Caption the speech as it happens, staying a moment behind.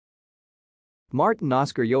Martin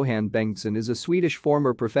Oskar Johan Bengtsson is a Swedish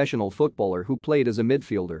former professional footballer who played as a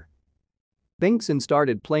midfielder. Bengtsson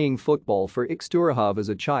started playing football for Ikturahov as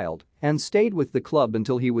a child and stayed with the club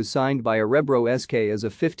until he was signed by Örebro SK as a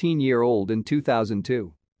 15-year-old in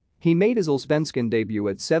 2002. He made his Allsvenskan debut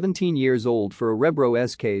at 17 years old for Örebro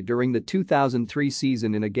SK during the 2003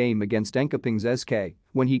 season in a game against Enköpings SK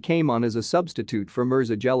when he came on as a substitute for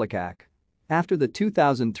Mirza Jelikovic. After the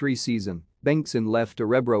 2003 season, Bengtsson left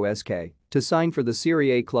Örebro SK to sign for the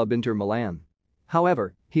Serie A club Inter Milan.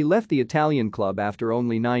 However, he left the Italian club after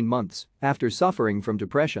only 9 months after suffering from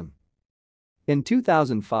depression. In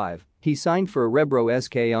 2005, he signed for Örebro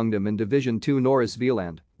SK Ungdom in Division 2 Norra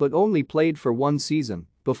Svealand but only played for 1 season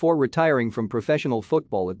before retiring from professional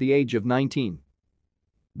football at the age of 19.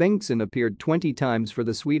 Bengtsson appeared 20 times for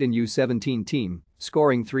the Sweden U17 team,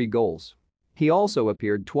 scoring 3 goals. He also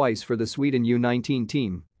appeared twice for the Sweden U19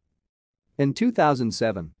 team. In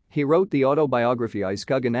 2007, he wrote the autobiography I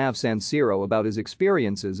Skuggan av San Siro about his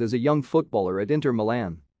experiences as a young footballer at Inter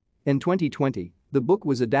Milan. In 2020, the book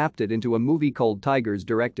was adapted into a movie called Tigers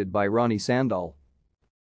directed by Ronnie Sandahl.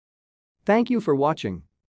 Thank you for watching.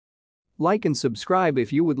 Like and subscribe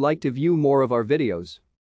if you would like to view more of our videos.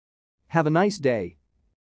 Have a nice day.